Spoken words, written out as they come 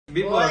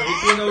Because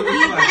if you know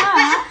this one.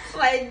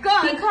 My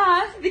God.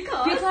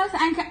 Because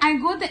I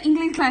go to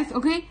English class,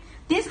 okay?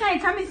 This guy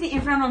come and sit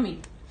in front of me.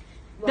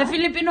 What? The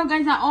Filipino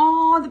guys are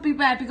all the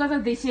people because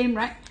of the shame,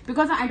 right?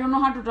 Because I don't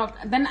know how to talk.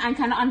 Then I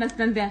cannot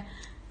understand them.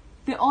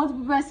 All the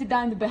people sit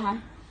down in the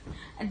behind.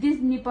 This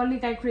Nepali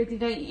guy crazy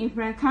guy in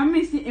front, come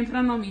and sit in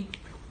front of me.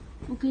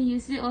 Okay, you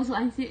see also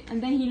I see,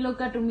 and then he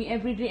look at me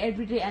every day,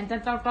 and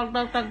then talk.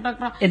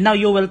 And now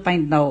you will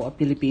find now a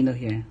Filipino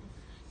here.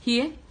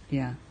 Here?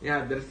 Yeah.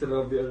 Yeah, there's a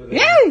Robbie already.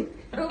 Yay!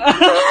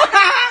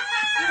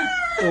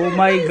 Oh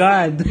my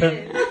God.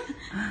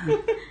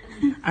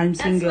 I'm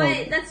single.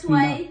 That's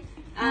why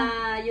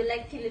you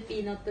like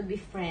Filipino to be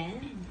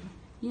friend.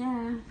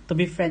 Yeah. To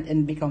be friend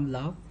and become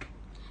love.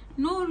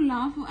 No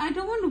love. I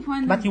don't want to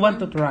find. But you want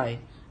to try.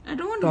 I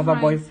don't want to have find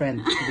a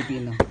boyfriend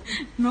Filipino.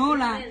 No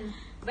lah.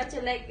 But you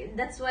like.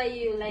 That's why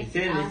you like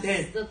us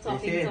to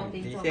talking.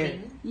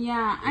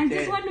 Yeah, I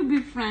just want to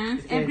be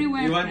friends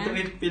everywhere. You want to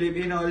eat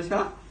Filipino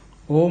also?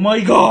 Oh my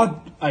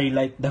God! I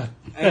like that.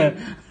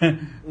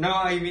 No,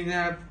 I mean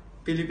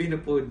Filipino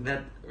food,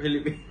 not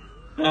Filipino.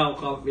 How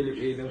come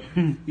Filipino?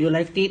 You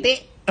like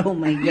titi? Oh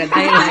my God,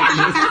 I like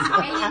this.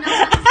 Hey, you know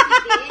what's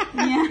titi?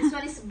 Yeah. This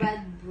one is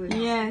bad word.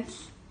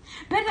 Yes.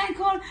 But I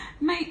call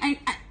my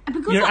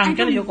because your I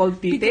uncle you call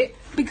titi?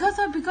 Because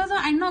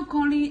I'm not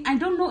calling. I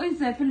don't know if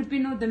the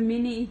Filipino the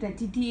meaning is the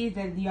titi is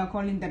that you are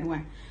calling that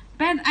one.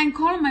 But I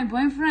call my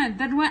boyfriend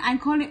that one. I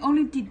call it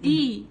only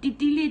titi.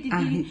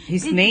 Titile.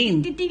 His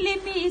name.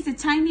 Titile means a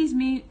Chinese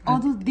mean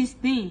although this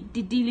thing.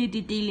 Titile.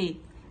 Titili.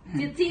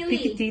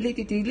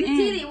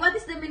 Titili. What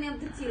is the meaning of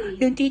titili?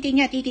 Yung titi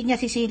niya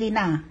sisili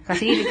na.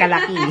 Kasi hindi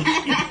kalaki.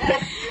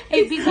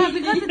 Because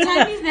the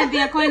Chinese that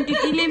they are calling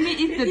titile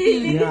means is the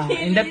thing. Yeah.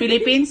 In the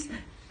Philippines,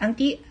 ang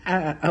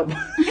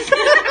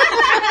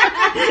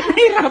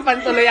nahirapan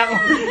tuloy ako.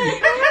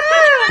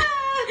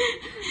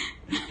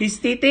 His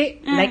titi,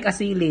 like a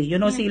sili. You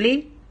know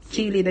sili?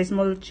 Chili, the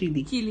small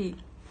chili. Chili.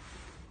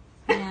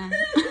 Yeah.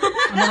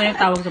 Ano kaya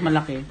tawag sa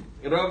malaki?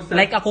 Rob's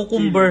like a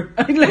cucumber.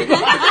 Like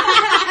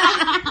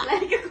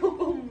a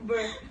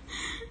cucumber.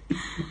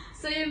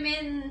 So you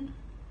mean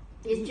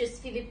it's just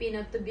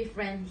Filipino to be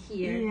friend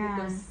here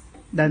because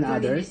than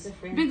others?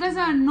 Because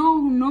no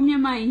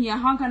Myanmar here.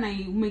 How can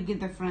I make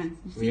it a friend?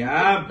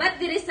 Yeah. But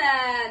there's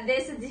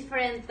a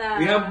different.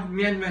 We have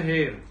Myanmar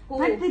here.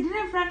 But they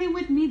didn't friendly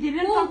with me. They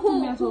didn't talk to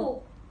me.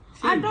 Also.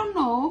 I don't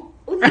know.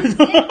 Only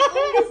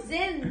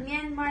Zen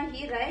Myanmar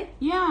here, right?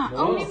 Yeah,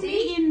 No. only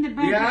me in the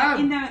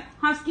in the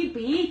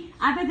housekeeping.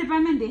 Other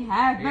department they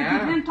have, but they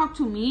didn't talk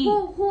to me.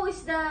 Who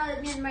is the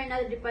Myanmar in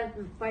other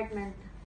department?